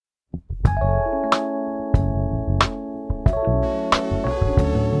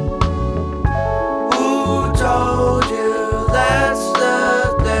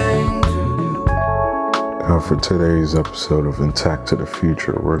for today's episode of Intact to the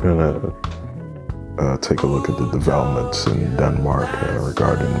Future, we're going to take a look at the developments in Denmark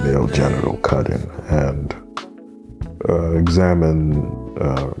regarding male genital cutting and examine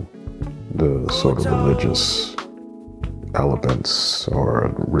the sort of religious elements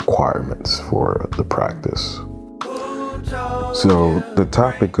or requirements for the practice. So the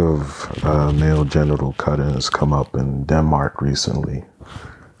topic of male genital cutting has come up in Denmark recently.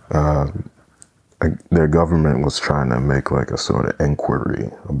 Their government was trying to make like a sort of inquiry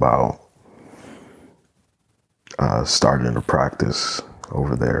about starting a practice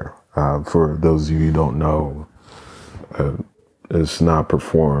over there. For those of you who don't know, it's not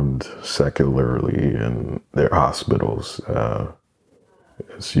performed secularly in their hospitals.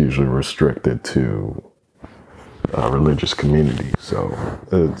 It's usually restricted to religious community. So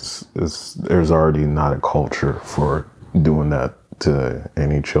there's already not a culture for doing that to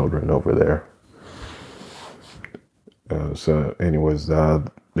any children over there. So anyways,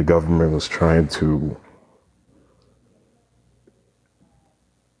 the government was trying to,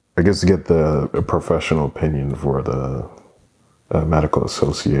 I guess, get the professional opinion for the medical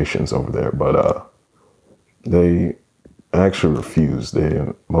associations over there, but they actually refused.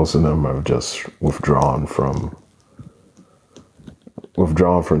 Most of them have just withdrawn from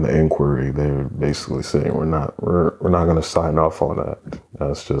the inquiry. They're basically saying we're not going to sign off on that.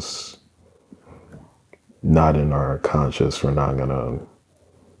 That's just not in our conscience. We're not going to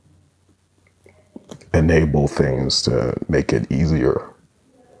enable things to make it easier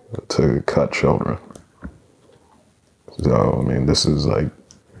to cut children. So, I mean, there's like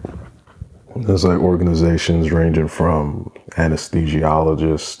organizations ranging from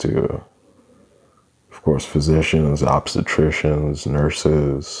anesthesiologists to, of course, physicians, obstetricians,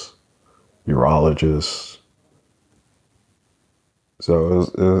 nurses, urologists. So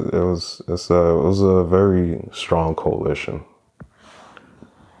it was a very strong coalition.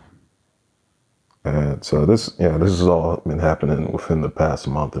 And so this has all been happening within the past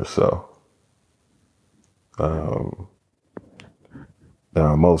month or so.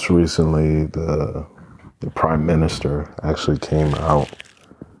 Most recently, the prime minister actually came out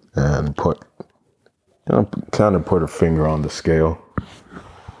and kind of put a finger on the scale.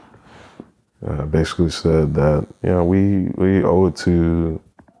 Basically said that we owe it to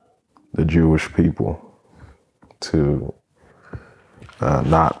the Jewish people to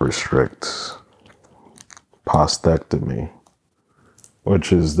not restrict prostatectomy,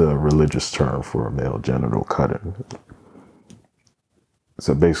 which is the religious term for male genital cutting.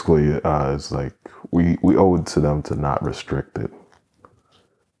 So basically, it's like we owe it to them to not restrict it.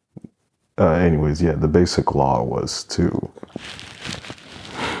 The basic law was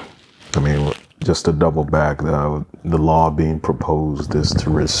just to double back, the law being proposed is to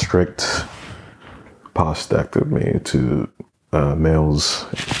restrict prostatectomy to males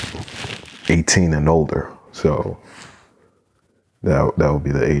 18 and older. So that would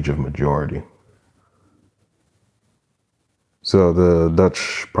be the age of majority. So the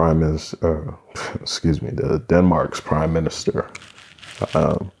the Denmark's prime minister,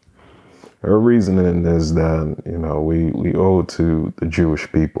 her reasoning is that, we owe it to the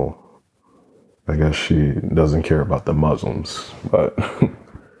Jewish people. I guess she doesn't care about the Muslims, but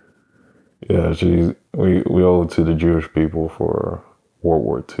yeah, we owe it to the Jewish people for World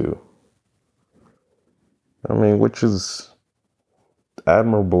War II. I mean, which is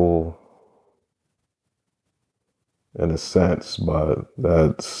admirable in a sense, but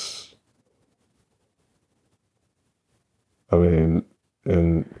and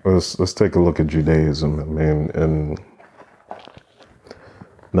let's take a look at Judaism. I mean, in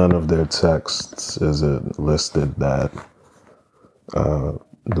none of their texts is it listed that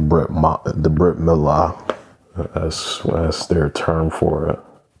the Brit Milah, as their term for it,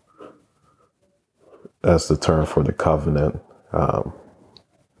 that's the term for the covenant,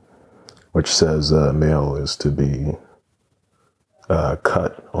 which says a male is to be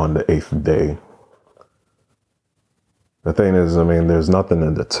cut on the 8th day. The thing is, there's nothing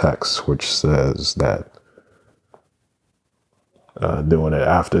in the text which says that doing it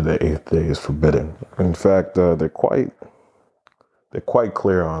after the 8th day is forbidden. In fact, they're quite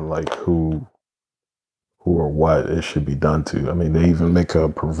clear on like who or what it should be done to. They even make a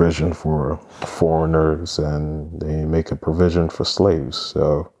provision for foreigners, and they make a provision for slaves.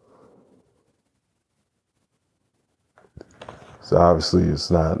 So obviously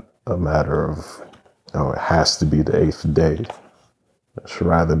it's not a matter of, it has to be the 8th day. It should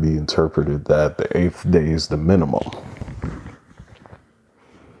rather be interpreted that the 8th day is the minimum.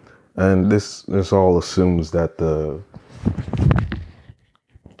 And this all assumes that the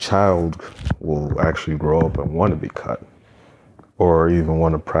child will actually grow up and want to be cut or even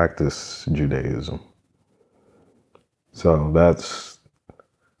want to practice Judaism. So that's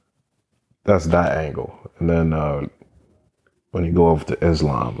that angle. And then when you go over to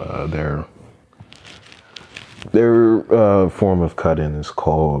Islam, their form of cutting is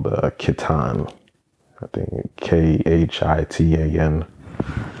called khitan. I think Khitan.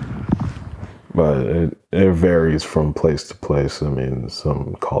 But it varies from place to place. I mean,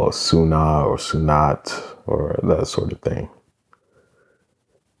 some call it sunnah or sunnat or that sort of thing.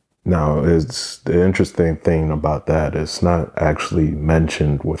 Now, it's the interesting thing about that is it's not actually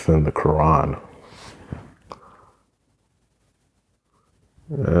mentioned within the Quran.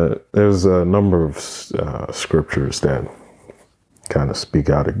 There's a number of scriptures that kind of speak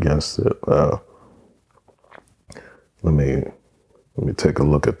out against it. Let me take a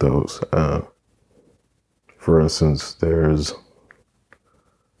look at those. For instance, there's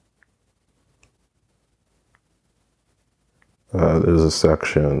a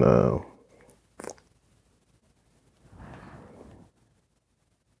section.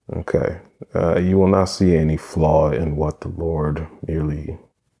 You will not see any flaw in what the Lord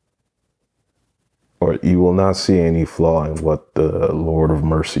you will not see any flaw in what the Lord of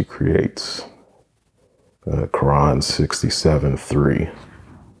mercy creates. Quran 67:3.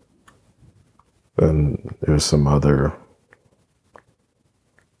 And there's some other.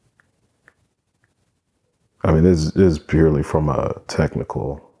 I mean, this is purely from a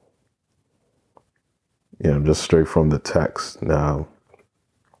technical, just straight from the text. Now,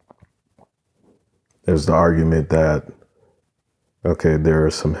 there's the argument that, okay, there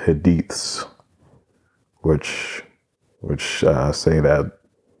are some hadiths which say that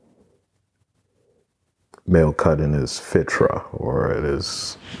male cutting is fitra, or it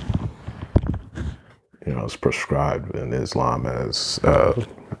is, it's prescribed in Islam as,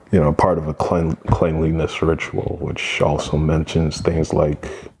 part of a cleanliness ritual, which also mentions things like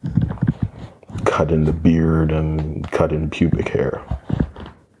cutting the beard and cutting pubic hair.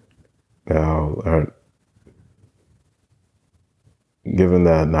 Now, given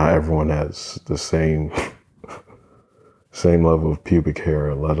that not everyone has the same level of pubic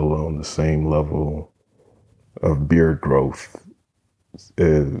hair, let alone the same level of beard growth,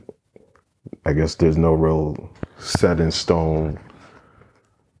 I guess there's no real set in stone.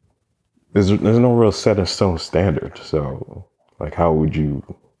 There's no real set in stone standard. So, like, how would you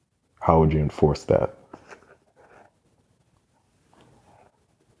enforce that?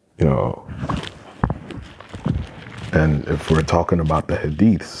 And if we're talking about the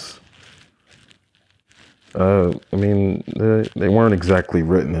hadiths, I mean, they weren't exactly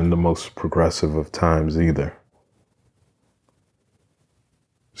written in the most progressive of times either.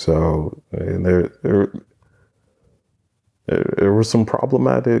 So there were some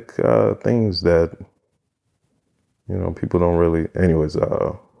problematic things that, people don't really. Anyways,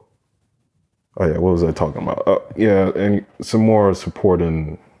 what was I talking about? And some more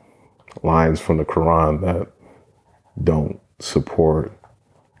supporting lines from the Quran that don't support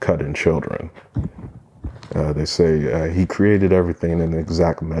cutting children. They say he created everything in an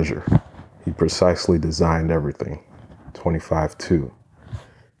exact measure. He precisely designed everything. 25:2.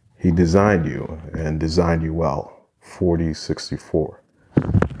 He designed you and designed you well. 40:64.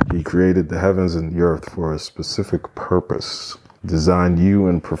 He created the heavens and the earth for a specific purpose. Designed you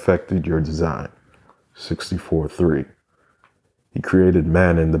and perfected your design. 64:3. He created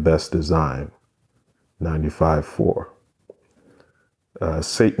man in the best design. 95:4.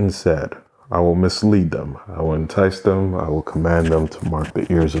 Satan said, I will mislead them. I will entice them. I will command them to mark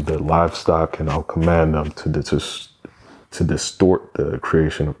the ears of their livestock, and I'll command them to distort the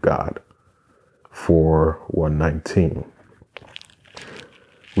creation of God. 4:119.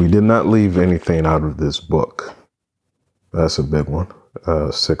 We did not leave anything out of this book. That's a big one.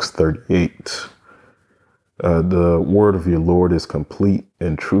 6:38. The word of your Lord is complete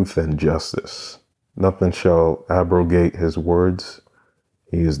in truth and justice. Nothing shall abrogate his words.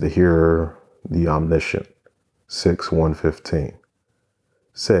 He is the hearer, the omniscient. 6:115.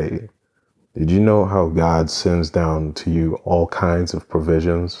 Say, did you know how God sends down to you all kinds of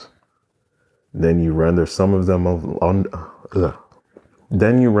provisions? Then you render some of them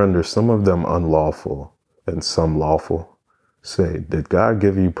unlawful and some lawful. Say, did God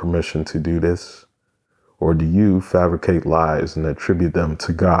give you permission to do this? Or do you fabricate lies and attribute them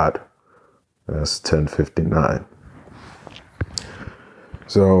to God? That's 10:59.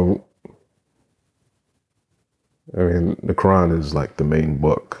 So, I mean, the Quran is like the main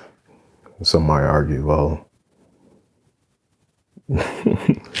book. Some might argue, well,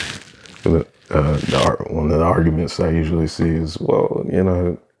 one of the arguments I usually see is, well,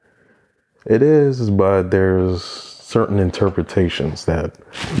 It is, but there's certain interpretations that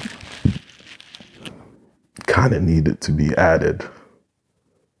kind of needed to be added.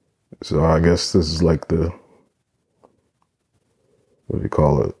 So I guess this is like the, what do you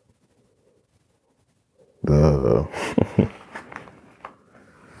call it? The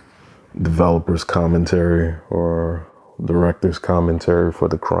developer's commentary or director's commentary for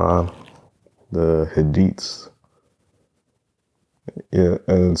the Quran, the Hadiths. Yeah,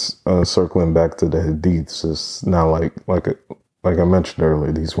 and circling back to the Hadiths, it's not like I mentioned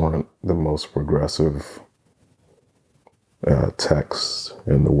earlier. These weren't the most progressive texts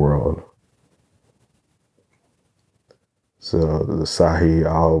in the world. So the Sahih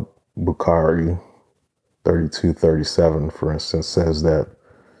al-Bukhari 3237, for instance, says that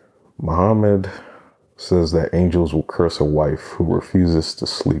Muhammad says that angels will curse a wife who refuses to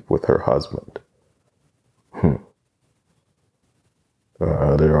sleep with her husband.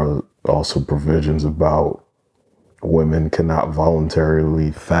 There are also provisions about women cannot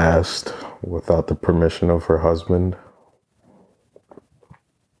voluntarily fast without the permission of her husband.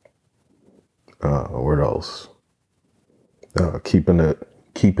 What else? Keeping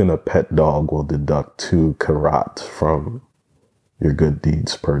a pet dog will deduct 2 karat from your good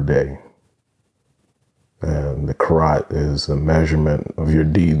deeds per day. And the karat is a measurement of your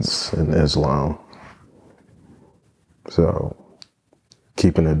deeds in Islam. So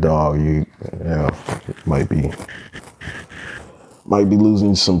keeping a dog, you know, might be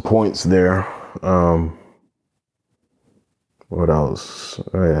losing some points there. What else?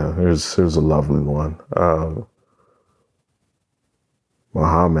 Oh yeah, here's a lovely one.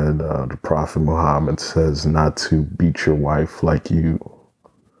 Muhammad, the Prophet Muhammad says not to beat your wife like you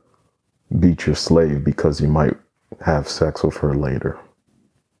beat your slave because you might have sex with her later.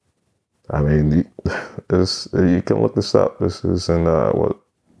 I mean, you can look this up. This is in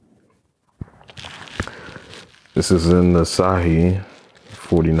This is in the Sahih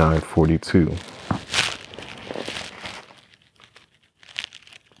 4942.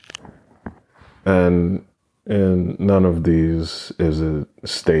 And in none of these is it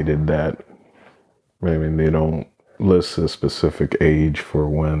stated that, I mean, they don't list a specific age for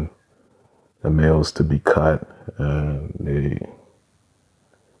when a male is to be cut, and they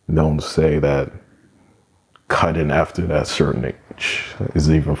don't say that cutting after that certain age is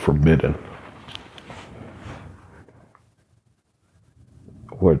even forbidden.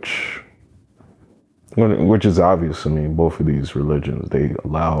 Which is obvious. I mean, both of these religions, they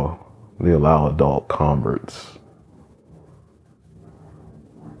allow adult converts.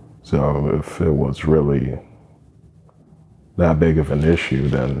 So if it was really that big of an issue,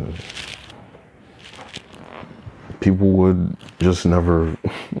 then people would just never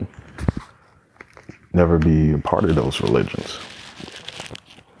be a part of those religions.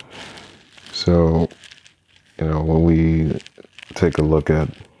 So, you know, when we take a look at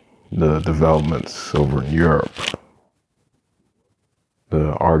the developments over in Europe,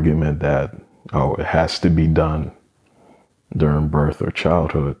 the argument that, oh, it has to be done during birth or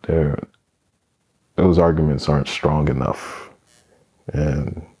childhood, those arguments aren't strong enough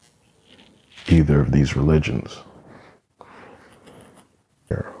in either of these religions.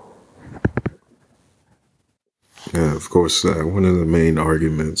 Yeah, of course, one of the main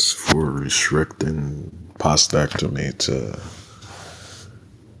arguments for restricting prostatectomy to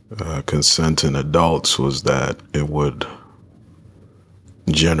consenting adults was that it would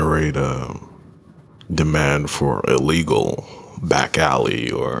generate a demand for illegal back alley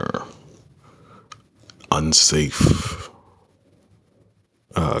or unsafe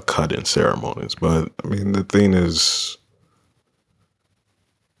cut-in ceremonies. But I mean, the thing is,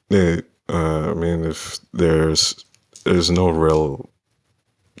 I mean, if there's no real,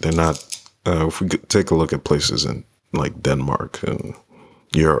 they're not. If we could take a look at places in like Denmark and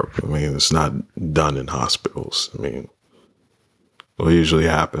Europe, I mean, it's not done in hospitals. I mean, what usually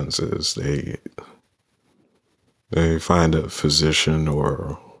happens is they find a physician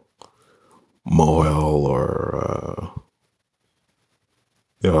or mohel or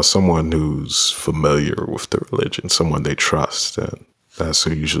someone who's familiar with the religion, someone they trust, and that's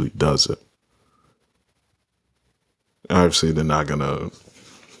who usually does it. Obviously, they're not gonna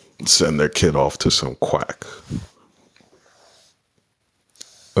send their kid off to some quack.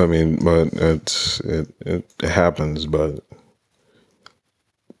 I mean, but it happens, but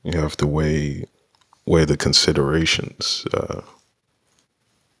you have to weigh the considerations.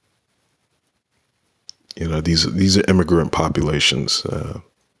 These are immigrant populations.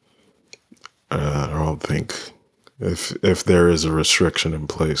 I don't think if there is a restriction in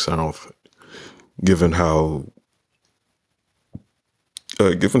place, given how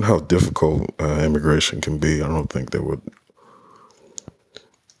given how difficult immigration can be, I don't think they would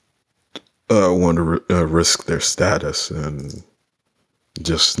want to risk their status and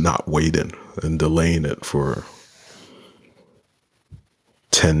just not waiting and delaying it for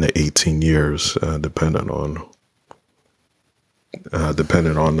 10 to 18 years, depending on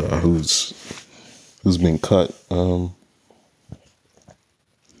who's been cut.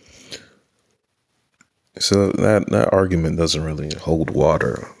 So that argument doesn't really hold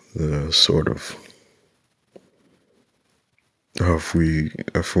water. Sort of, if we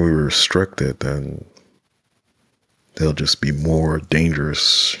restrict it, then they'll just be more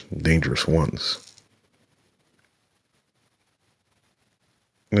dangerous ones.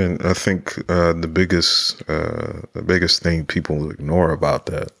 And I think the biggest thing people ignore about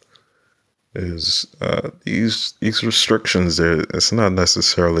that is these restrictions. It's not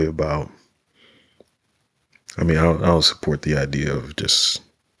necessarily about. I mean, I don't support the idea of just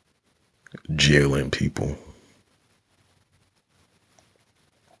jailing people.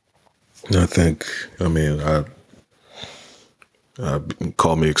 I think. I mean,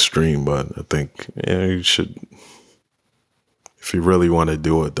 call me extreme, but I think you should. If you really want to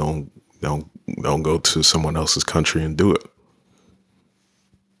do it, don't go to someone else's country and do it.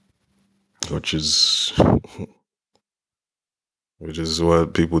 Which is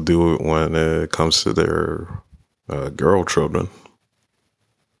what people do when it comes to their girl children.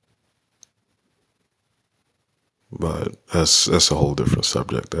 But that's a whole different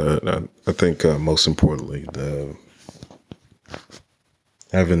subject. I think most importantly,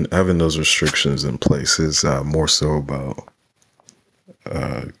 having those restrictions in place is more so about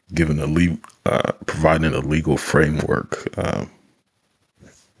providing a legal framework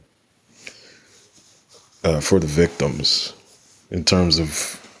for the victims in terms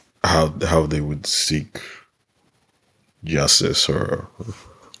of how they would seek justice or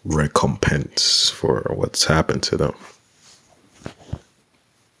recompense for what's happened to them.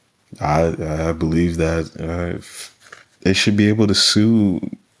 I believe that they should be able to sue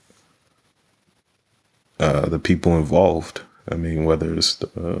the people involved. I mean, whether it's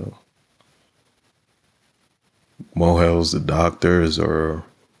the Mohels, the doctors, or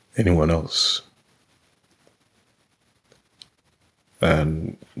anyone else.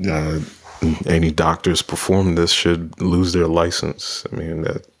 And any doctors perform this should lose their license. I mean,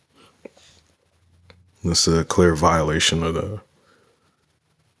 that's a clear violation of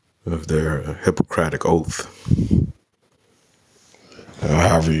their Hippocratic oath.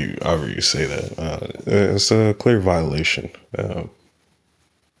 However you say that, it's a clear violation.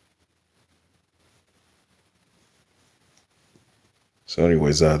 So,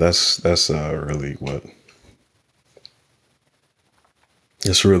 anyways, that's really what.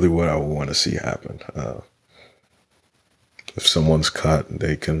 It's really what I would want to see happen. If someone's caught,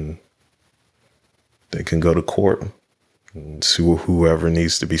 they can go to court and sue whoever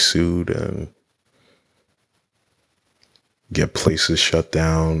needs to be sued and get places shut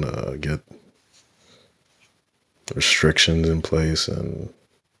down, get restrictions in place, and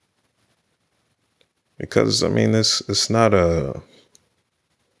because I mean it's not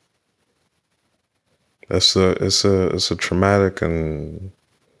it's a traumatic and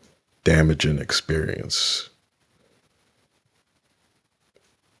damaging experience.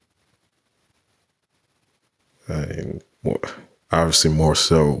 I mean, obviously more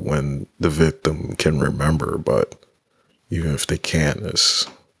so when the victim can remember, but even if they can't, it's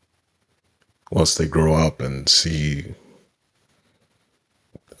once they grow up and see.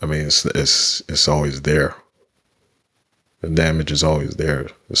 I mean, it's always there. The damage is always there.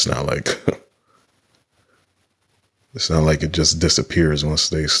 It's not like it just disappears once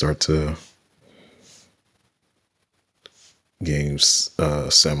they start to gain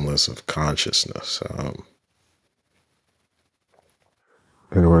semblance of consciousness.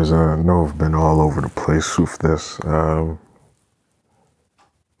 Anyways, I know I've been all over the place with this.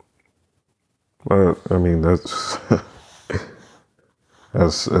 But I mean, that's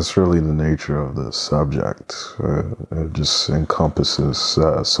that's really the nature of the subject. It just encompasses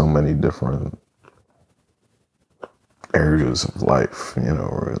so many different areas of life. You know,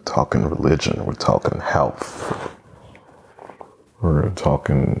 we're talking religion, we're talking health, we're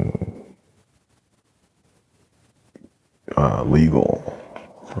talking legal,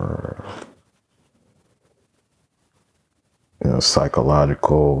 or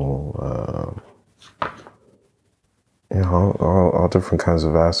psychological. All different kinds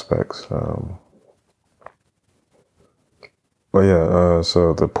of aspects. But yeah,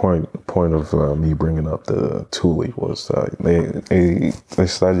 so the point of me bringing up the Thule was they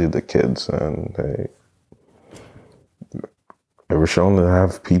studied the kids and they were shown to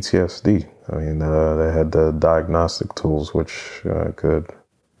have PTSD. I mean, they had the diagnostic tools which could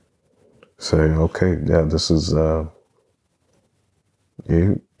say, okay, yeah, this is,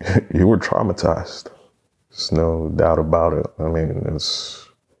 you, you were traumatized. There's no doubt about it. I mean,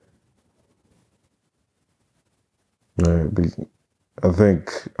 I think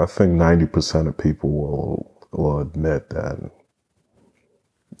 90% of people will admit that,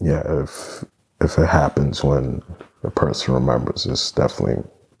 yeah, if it happens when the person remembers, it's definitely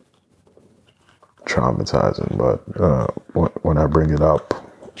traumatizing. But when I bring it up,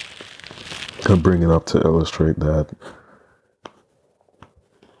 I bring it up to illustrate that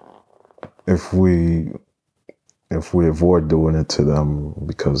if we avoid doing it to them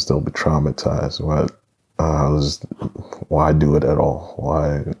because they'll be traumatized, why do it at all?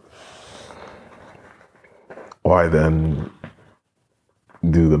 Why then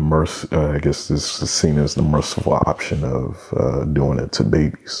do I guess this is seen as the merciful option of doing it to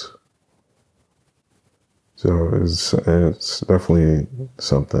babies. So it's definitely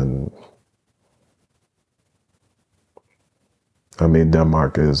something. I mean,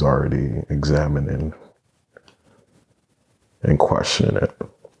 Denmark is already examining and questioning it,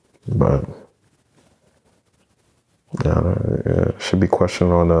 but it should be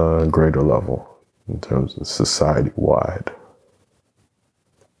questioned on a greater level in terms of society-wide.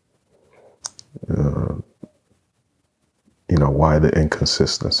 Why the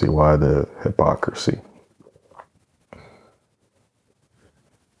inconsistency? Why the hypocrisy?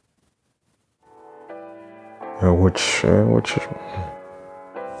 Which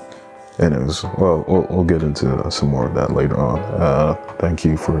anyways, well, we'll get into some more of that later on. Thank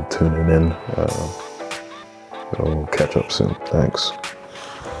you for tuning in. We'll catch up soon. Thanks.